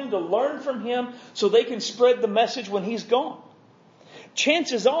follow Him, to learn from Him, so they can spread the message when He's gone.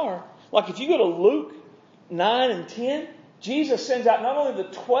 Chances are, like if you go to Luke 9 and 10, Jesus sends out not only the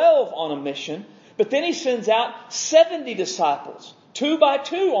 12 on a mission, but then He sends out 70 disciples, 2 by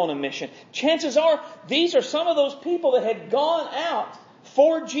 2 on a mission. Chances are, these are some of those people that had gone out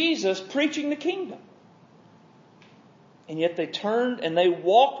for Jesus preaching the kingdom. And yet they turned and they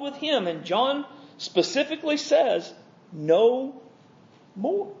walked with Him. And John specifically says, no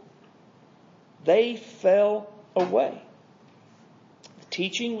more. They fell away. The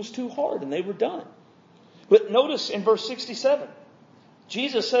teaching was too hard and they were done. But notice in verse 67,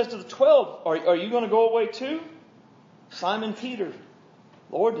 Jesus says to the 12, are you going to go away too? Simon Peter,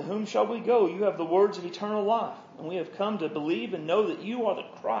 Lord, to whom shall we go? You have the words of eternal life. And we have come to believe and know that you are the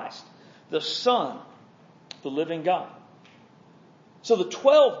Christ, the Son of the living God. So the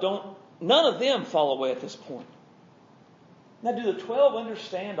 12 none of them fall away at this point. Now, do the 12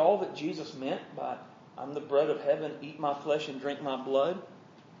 understand all that Jesus meant by, I'm the bread of heaven, eat my flesh and drink my blood?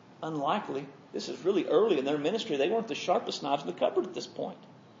 Unlikely. This is really early in their ministry. They weren't the sharpest knives in the cupboard at this point.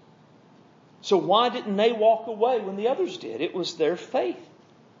 So why didn't they walk away when the others did? It was their faith.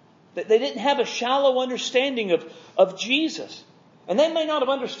 They didn't have a shallow understanding of Jesus. And they may not have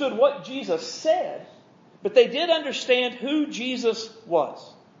understood what Jesus said, but they did understand who Jesus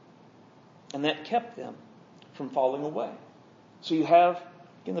was. And that kept them from falling away. So you have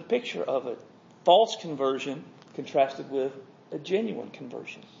in the picture of a false conversion contrasted with a genuine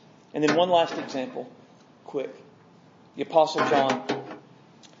conversion. And then one last example, quick. The Apostle John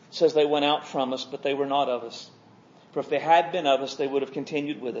says they went out from us, but they were not of us. For if they had been of us, they would have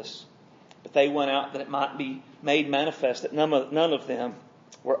continued with us. But they went out that it might be made manifest that none of them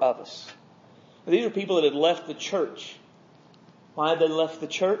were of us. But these are people that had left the church. Why had they left the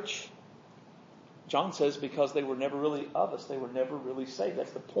church? John says because they were never really of us. They were never really saved.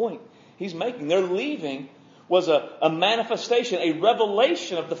 That's the point he's making. Their leaving was a manifestation, a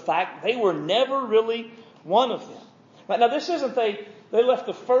revelation of the fact they were never really one of them. Right, now this isn't they left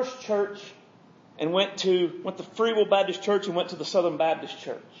the first church and went to Free Will Baptist Church and went to the Southern Baptist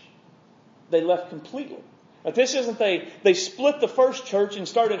Church. They left completely. But this isn't they split the first church and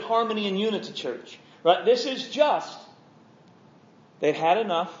started Harmony and Unity Church. Right? This is just they'd had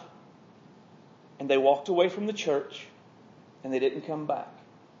enough and they walked away from the church and they didn't come back.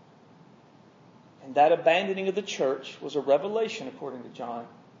 And that abandoning of the church was a revelation, according to John.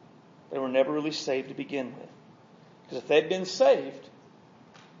 They were never really saved to begin with. Because if they'd been saved,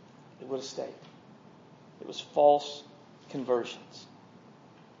 they would have stayed. It was false conversions.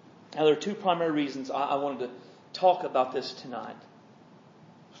 Now, there are two primary reasons I wanted to talk about this tonight.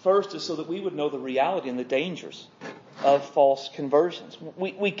 First is so that we would know the reality and the dangers of false conversions.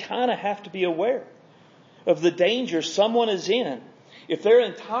 We kind of have to be aware of the danger someone is in if their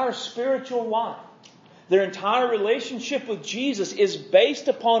entire spiritual life, their entire relationship with Jesus is based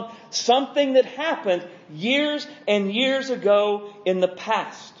upon something that happened years and years ago in the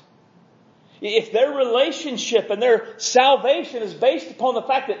past. If their relationship and their salvation is based upon the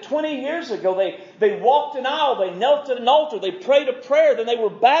fact that 20 years ago they walked an aisle, they knelt at an altar, they prayed a prayer, then they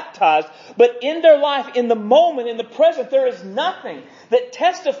were baptized, but in their life, in the moment, in the present, there is nothing that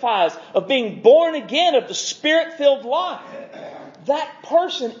testifies of being born again, of the Spirit-filled life, that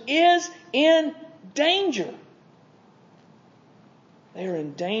person is in danger. They are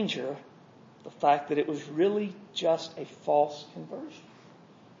in danger of the fact that it was really just a false conversion.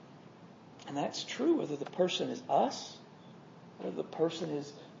 And that's true whether the person is us, whether the person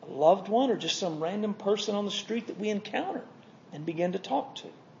is a loved one, or just some random person on the street that we encounter and begin to talk to.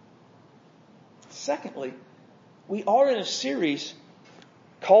 Secondly, we are in a series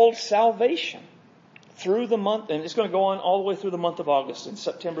called Salvation through the month, and it's going to go on all the way through the month of August. In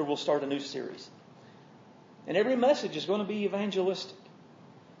September, we'll start a new series. And every message is going to be evangelistic.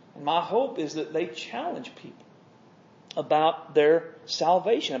 And my hope is that they challenge people about their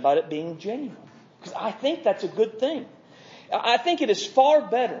salvation, about it being genuine. Because I think that's a good thing. I think it is far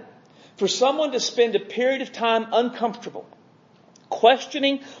better for someone to spend a period of time uncomfortable,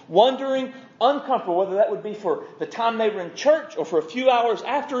 questioning, wondering, uncomfortable, whether that would be for the time they were in church or for a few hours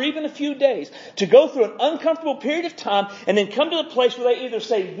after, or even a few days, to go through an uncomfortable period of time and then come to the place where they either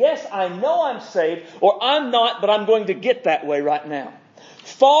say, yes, I know I'm saved, or I'm not, but I'm going to get that way right now.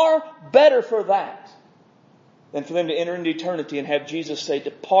 Far better for that than for them to enter into eternity and have Jesus say,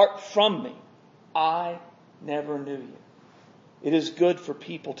 depart from me, I never knew you. It is good for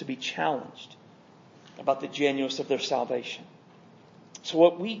people to be challenged about the genuineness of their salvation. So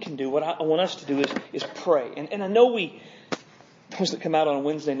what we can do, what I want us to do is pray. And I know those that come out on a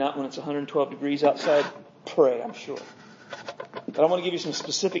Wednesday night when it's 112 degrees outside, pray, I'm sure. But I want to give you some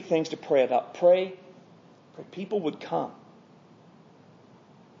specific things to pray about. Pray people would come.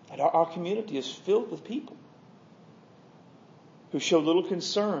 And our community is filled with people who show little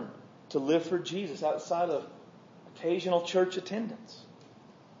concern to live for Jesus outside of occasional church attendance.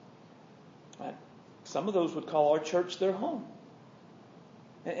 Right? Some of those would call our church their home.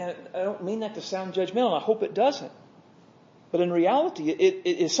 And I don't mean that to sound judgmental, and I hope it doesn't. But in reality, it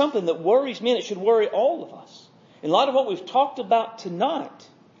is something that worries me, and it should worry all of us. In light of what we've talked about tonight,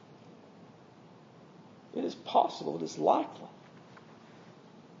 it is possible, it is likely,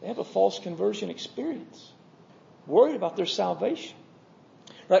 they have a false conversion experience, worried about their salvation.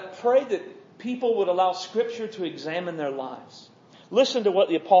 Right? Pray that people would allow Scripture to examine their lives. Listen to what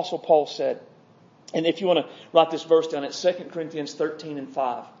the Apostle Paul said. And if you want to write this verse down, it's 2 Corinthians 13 and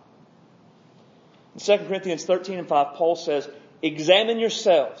 5. In 2 Corinthians 13 and 5, Paul says, examine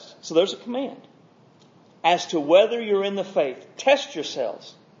yourselves. So there's a command. As to whether you're in the faith, test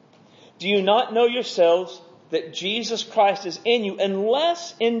yourselves. Do you not know yourselves that Jesus Christ is in you,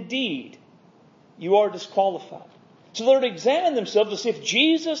 unless indeed you are disqualified? So they're to examine themselves to see if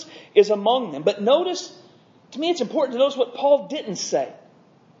Jesus is among them. But notice, to me it's important to notice what Paul didn't say.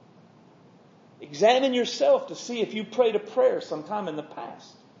 Examine yourself to see if you prayed a prayer sometime in the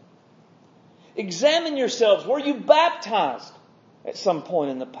past. Examine yourselves. Were you baptized at some point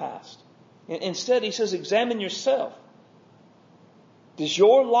in the past? Instead, he says, examine yourself. Does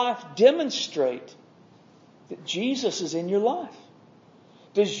your life demonstrate that Jesus is in your life?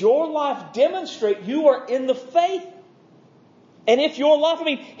 Does your life demonstrate you are in the faith? And if your life,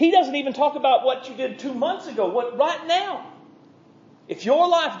 he doesn't even talk about what you did 2 months ago, what right now. If your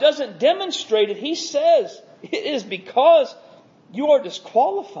life doesn't demonstrate it, he says it is because you are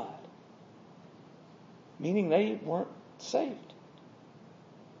disqualified. Meaning they weren't saved.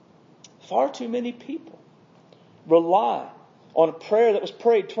 Far too many people rely on a prayer that was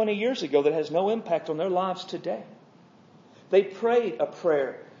prayed 20 years ago that has no impact on their lives today. They prayed a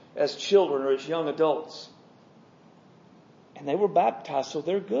prayer as children or as young adults. And they were baptized, so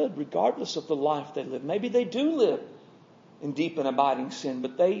they're good regardless of the life they live. Maybe they do live in deep and abiding sin,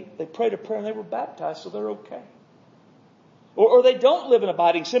 but they prayed a prayer and they were baptized, so they're okay. Or they don't live in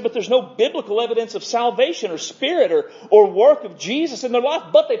abiding sin, but there's no biblical evidence of salvation or spirit or work of Jesus in their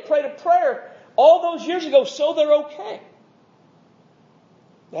life, but they prayed a prayer all those years ago, so they're okay.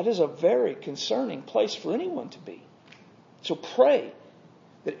 That is a very concerning place for anyone to be. So pray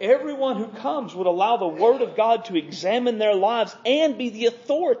that everyone who comes would allow the Word of God to examine their lives and be the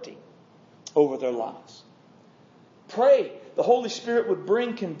authority over their lives. Pray the Holy Spirit would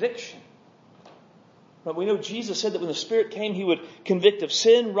bring conviction. But we know Jesus said that when the Spirit came, He would convict of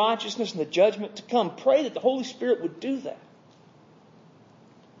sin, righteousness, and the judgment to come. Pray that the Holy Spirit would do that.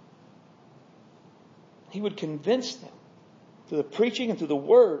 He would convince them through the preaching and through the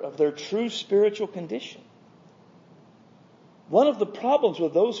Word of their true spiritual condition. One of the problems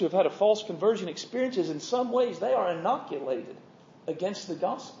with those who have had a false conversion experience is in some ways they are inoculated against the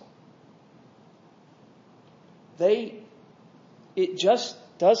gospel. It just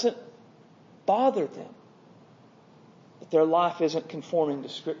doesn't bother them that their life isn't conforming to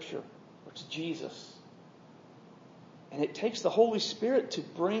Scripture or to Jesus. And it takes the Holy Spirit to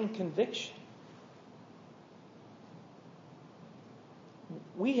bring conviction.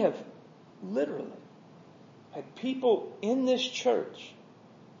 We have literally had people in this church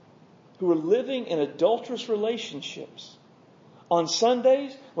who are living in adulterous relationships. On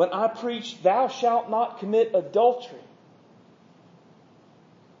Sundays, when I preach, thou shalt not commit adultery.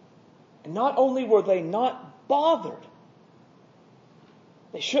 And not only were they not bothered,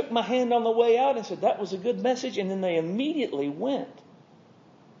 they shook my hand on the way out and said that was a good message, and then they immediately went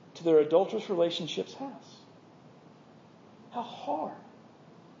to their adulterous relationship's house. How hard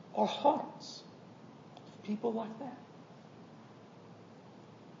are hearts of people like that?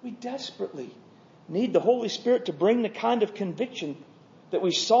 We desperately need the Holy Spirit to bring the kind of conviction that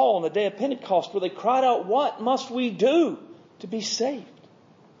we saw on the day of Pentecost, where they cried out, "What must we do to be saved?"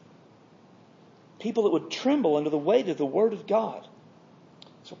 People that would tremble under the weight of the Word of God.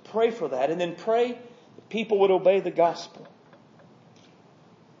 So pray for that, and then pray that people would obey the gospel.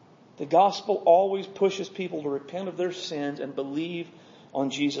 The gospel always pushes people to repent of their sins and believe on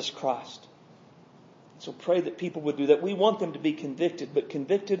Jesus Christ. So pray that people would do that. We want them to be convicted, but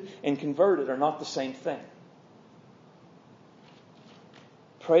convicted and converted are not the same thing.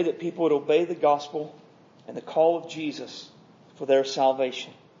 Pray that people would obey the gospel and the call of Jesus for their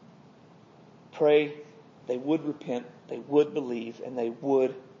salvation. Pray they would repent, they would believe, and they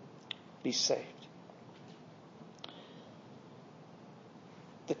would be saved.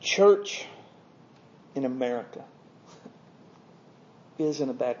 The church in America is in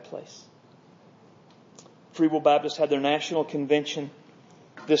a bad place. Free Will Baptists had their national convention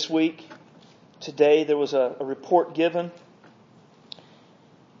this week. Today there was a report given,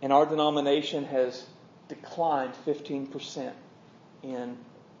 and our denomination has declined 15% in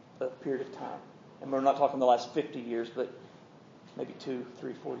a period of time. And we're not talking the last 50 years, but maybe 2,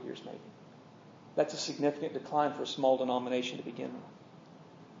 3, 4 years maybe. That's a significant decline for a small denomination to begin with.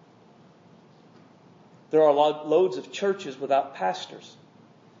 There are loads of churches without pastors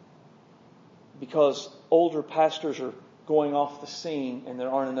because older pastors are going off the scene and there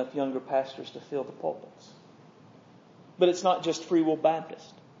aren't enough younger pastors to fill the pulpits. But it's not just Free Will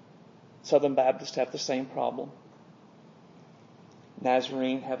Baptist. Southern Baptists have the same problem.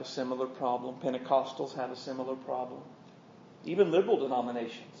 Nazarene have a similar problem. Pentecostals have a similar problem. Even liberal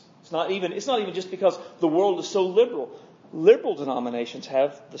denominations. It's not even just because the world is so liberal. Liberal denominations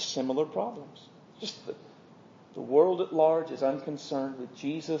have the similar problems. Just the world at large is unconcerned with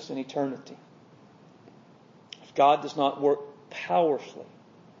Jesus and eternity. If God does not work powerfully,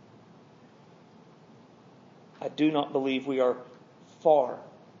 I do not believe we are far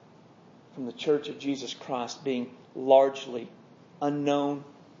from the Church of Jesus Christ being largely unknown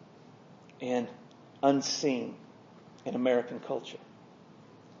and unseen in American culture.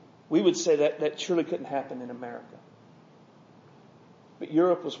 We would say that surely couldn't happen in America. But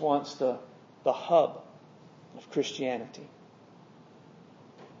Europe was once the hub of Christianity.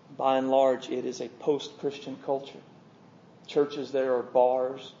 By and large, it is a post-Christian culture. Churches there are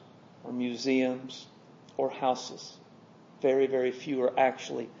bars or museums or houses. Very, very few are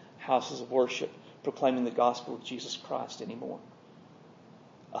actually houses of worship proclaiming the gospel of Jesus Christ anymore.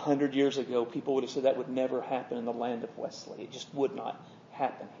 100 years ago, people would have said that would never happen in the land of Wesley. It just would not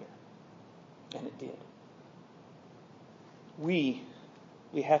happen here. And it did. We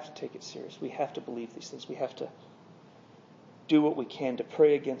have to take it serious. We have to believe these things. We have to do what we can to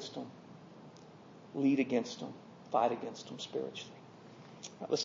pray against them, lead against them, fight against them spiritually. All right, let's